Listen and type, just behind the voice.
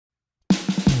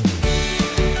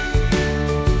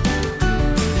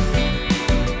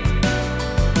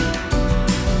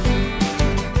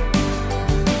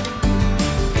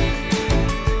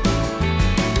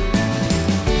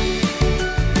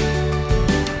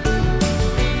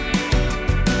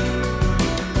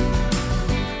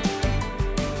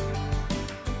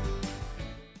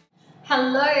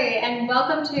and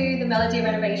welcome to the Melody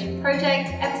Renovation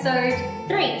Project, episode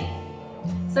 3.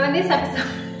 So in this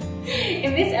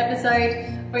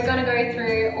episode, we're going to go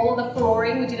through all the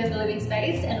flooring we did in the living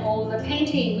space and all the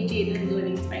painting we did in the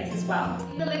living space as well.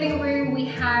 In the living room, we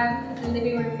have the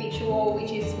living room feature wall,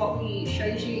 which is what we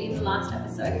showed you in the last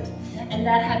episode. And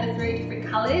that had the 3 different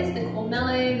colours, the cool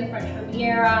melon, the French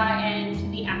Riviera,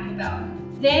 and the aquabelle.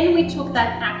 Then we took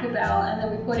that aquabelle and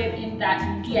then we put it in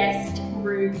that guest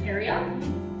room area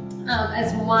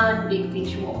as one big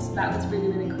feature wall, so that was really,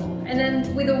 really cool. And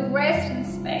then with the rest of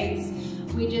the space,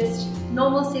 we just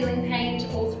normal ceiling paint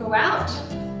all throughout,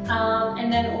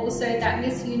 and then also that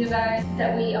Miss Universe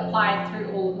that we applied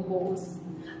through all of the walls.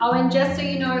 Oh, and just so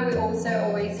you know, we also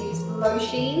always use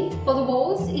lotion for the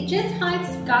walls. It just hides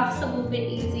scuffs a little bit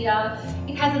easier.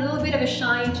 It has a little bit of a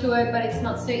shine to it, but it's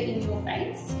not so in your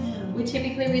face. We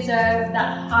typically reserve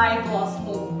that high gloss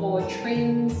look for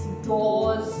trims,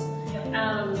 doors,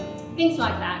 things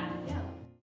like that.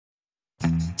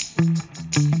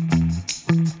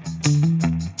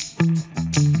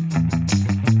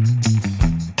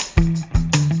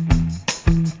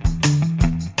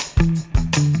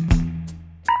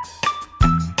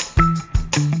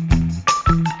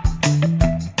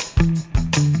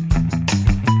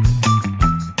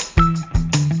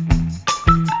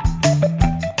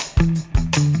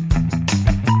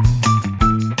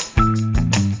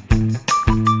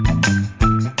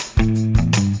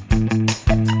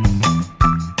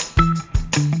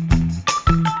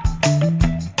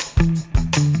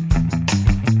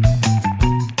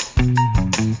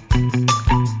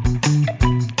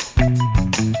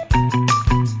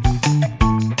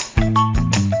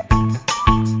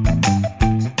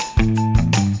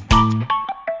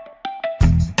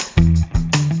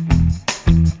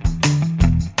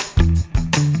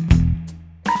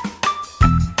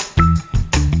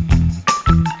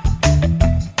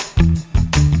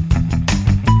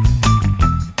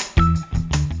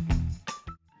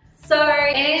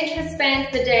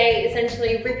 The day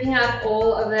essentially ripping up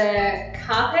all of the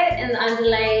carpet and the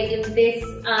underlay in this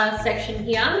section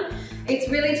here. It's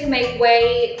really to make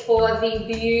way for the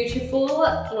beautiful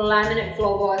laminate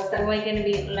floorboards that we're going to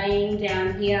be laying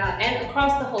down here and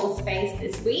across the whole space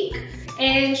this week.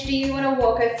 And do you want to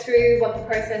walk us through what the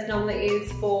process normally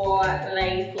is for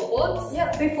laying floorboards?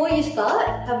 Yeah, before you start,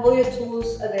 have all your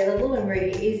tools available and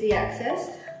ready, easy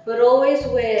access. But always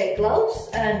wear gloves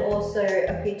and also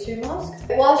a P2 mask.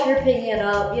 Whilst ripping it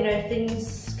up, you know,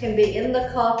 things can be in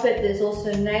the carpet, there's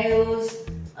also nails,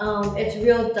 it's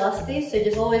real dusty, so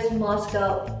just always mask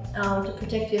up to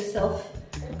protect yourself.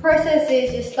 The process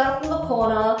is you start from the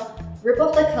corner, rip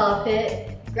off the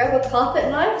carpet, grab a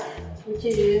carpet knife, which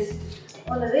is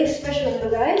one of these special little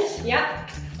guys. Yeah.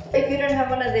 If you don't have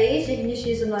one of these, you can just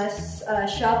use a nice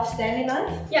sharp standing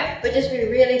knife. Yeah. But just be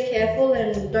really careful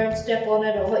and don't step on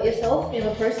it or hurt yourself in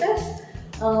the process.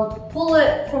 Pull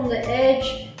it from the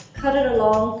edge, cut it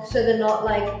along so they're not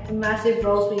like massive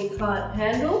rolls where you can't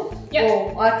handle. Yeah.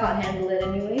 Or I can't handle it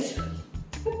anyways.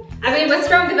 I mean, we're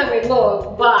stronger than we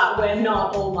look, but we're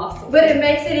not all muscle. But it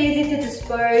makes it easy to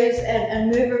dispose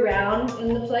and move around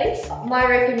in the place. My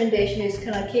recommendation is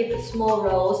kind of keep it small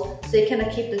rolls so you kind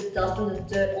of keep the dust and the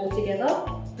dirt all together.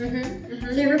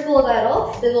 So you rip all that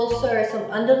off. There's also some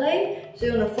underlay, so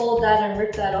you want to fold that and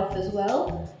rip that off as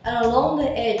well. And along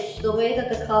the edge, the way that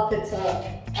the carpets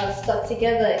are stuck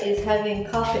together is having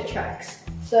carpet tracks.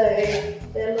 So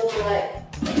they look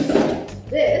like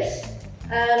this.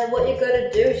 And what you're going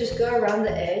to do is just go around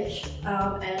the edge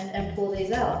and pull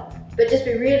these out. But just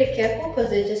be really careful because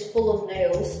they're just full of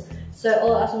nails.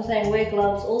 So as I'm saying, wear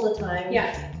gloves all the time.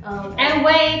 Yeah. And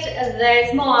wait,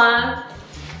 there's more.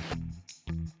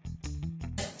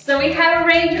 So we have a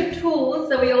range of tools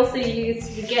that we also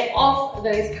use to get off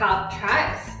those carpet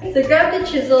tracks. So grab the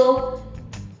chisel.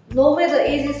 Normally the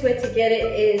easiest way to get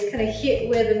it is kind of hit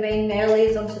where the main nail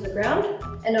is onto the ground,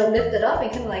 and it'll lift it up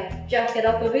and kind of like jack it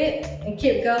up a bit and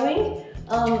keep going.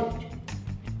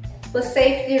 For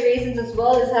safety reasons as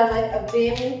well, just have like a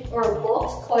bin or a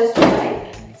box close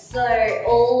by, so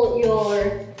all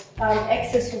your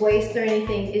excess waste or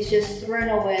anything is just thrown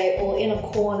away or in a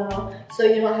corner, so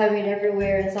you're not having it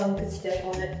everywhere and someone could step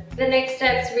on it. The next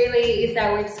steps really is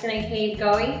that we're just going to keep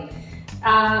going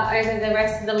over the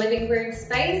rest of the living room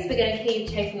space. We're going to keep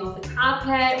taking off the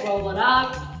carpet, roll it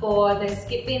up for the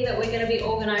skip bin that we're going to be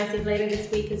organising later this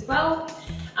week as well.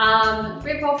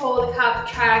 Rip off all the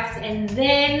carpet tracks, and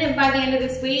then by the end of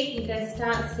this week you can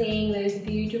start seeing those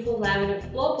beautiful laminate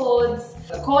floorboards.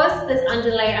 Of course there's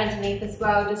underlay underneath as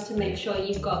well, just to make sure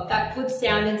you've got that good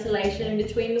sound insulation in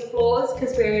between the floors,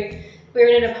 because we're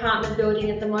in an apartment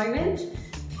building at the moment.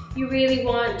 you really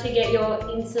want to get your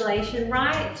insulation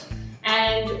right.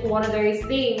 And one of those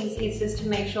things is just to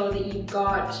make sure that you've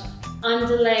got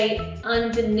underlay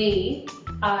underneath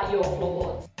your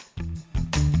floorboards.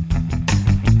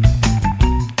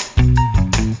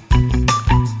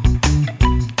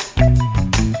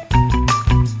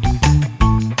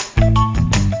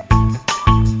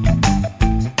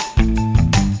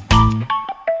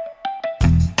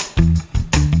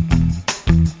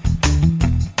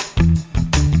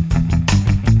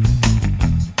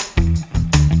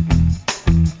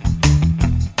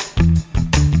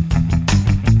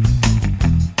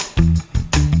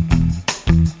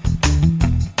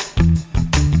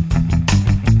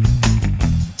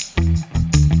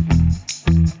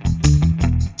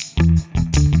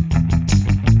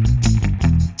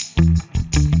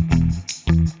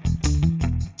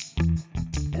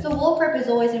 Is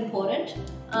always important.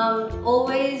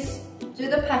 Always do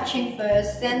the patching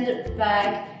first, sand it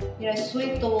back,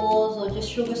 sweep the walls or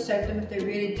just sugar soak them if they're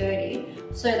really dirty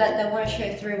so that they won't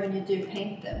show through when you do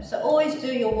paint them. So always do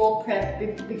your wall prep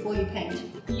before you paint.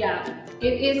 Yeah,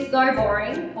 it is so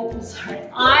boring. Oh, sorry.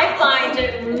 I find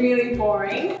it really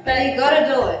boring. But you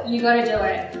gotta do it. You gotta do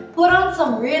it. Put on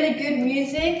some really good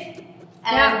music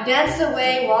and dance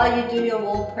away while you do your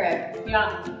wall prep.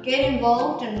 Yeah. Get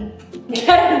involved and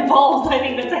get involved, I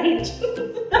think that's a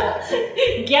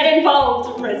hint. Get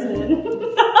involved, resident.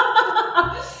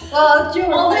 Well, I'll do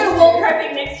wall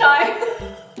prepping next time.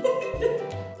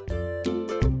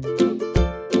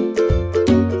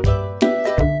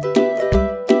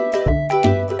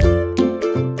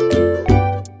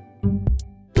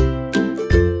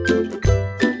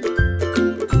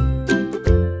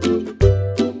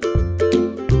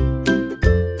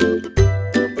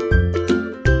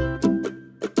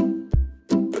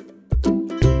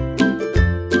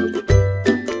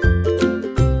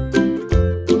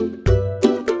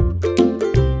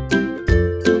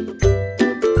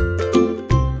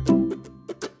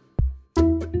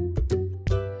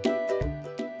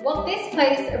 What this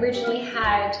place originally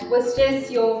had was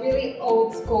just your really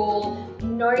old school,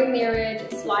 no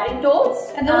mirrored sliding doors.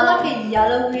 And they were like a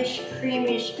yellowish,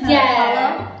 creamish kind of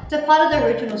colour. So part of the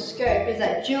original scope is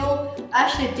that Jill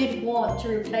actually did want to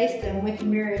replace them with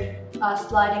mirrored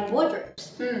sliding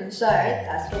wardrobes. So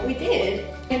that's what we did.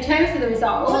 In terms of the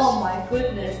result, oh my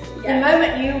goodness. The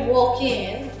moment you walk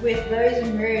in with those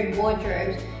mirrored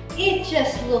wardrobes, it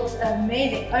just looks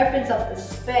amazing. Opens up the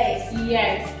space.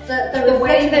 Yes. The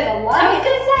way that the light. I was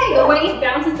gonna say the way it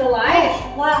bounces the light.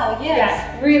 Oh, wow. Yes.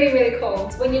 Yeah. Really, really cool.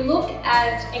 So when you look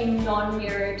at a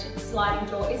non-mirrored sliding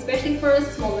door, especially for a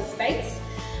smaller space,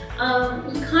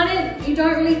 you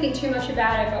don't really think too much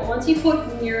about it. But once you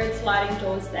put mirrored sliding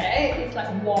doors there, it's like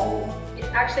whoa. It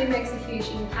actually makes a huge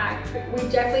impact. But we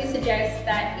definitely suggest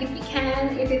that if you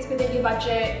can, if it's within your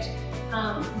budget.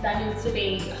 That needs to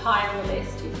be high on the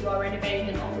list if you are renovating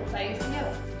an older place.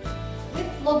 Yeah. With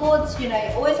floorboards, you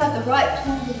always have the right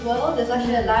tools as well. There's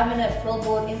actually a laminate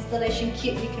floorboard installation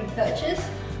kit you can purchase.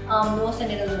 You also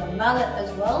need a little mallet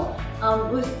as well.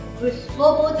 With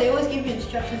floorboards, they always give you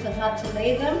instructions on how to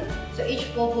lay them. So each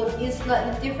floorboard is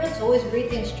slightly different, so always read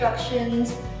the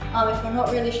instructions. If you're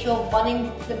not really sure,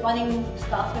 the bunning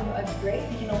staff member are great.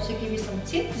 They can also give you some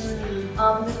tips.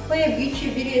 There's plenty of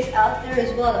YouTube videos out there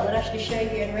as well that would actually show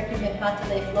you and recommend how to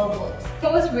lay floorboards.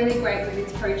 What was really great with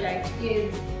this project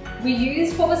is we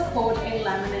used what was called a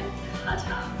laminate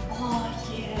cutter. Oh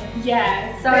yeah.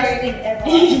 Yeah. So best thing ever.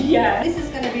 Yeah. This is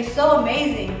going to be so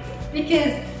amazing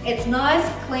because it's nice,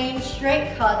 clean,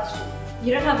 straight cuts.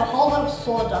 You don't have a whole lot of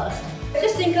sawdust.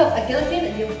 Just think of a guillotine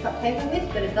that you would cut paper with,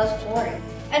 but it does flooring.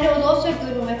 And it was also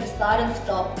good when we had to start and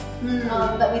stop,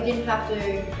 that we didn't have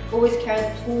to always carry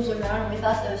the tools around with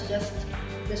us. It was just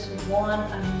this one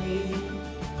amazing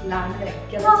laminate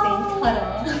guillotine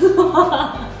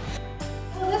cutter.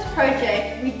 For this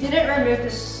project, we didn't remove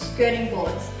the skirting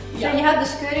boards. So you have the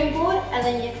skirting board and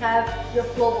then you have your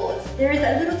floorboards. There is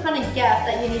a little tiny gap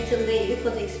that you need to leave for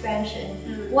the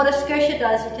expansion. What a scotia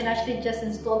does, you can actually just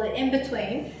install it in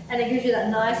between and it gives you that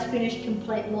nice finished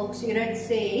complete look so you don't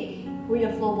see where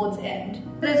your floorboards end.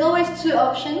 There's always two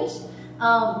options.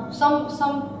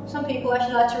 Some people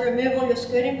actually like to remove all your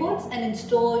skirting boards and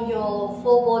install your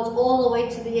floorboards all the way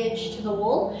to the edge to the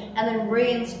wall and then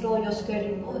reinstall your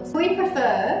skirting boards. We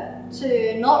prefer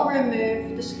to not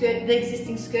remove the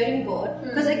existing skirting board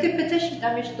because it could potentially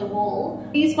damage the wall.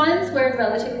 These ones were in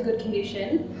relatively good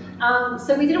condition,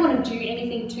 so we didn't want to do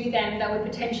anything to them that would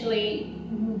potentially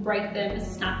break them,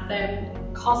 snap them,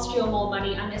 cost you more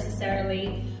money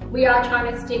unnecessarily. We are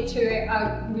trying to stick to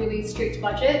a really strict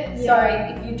budget, so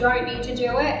if you don't need to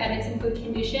do it and it's in good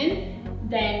condition,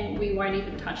 then we won't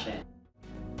even touch it.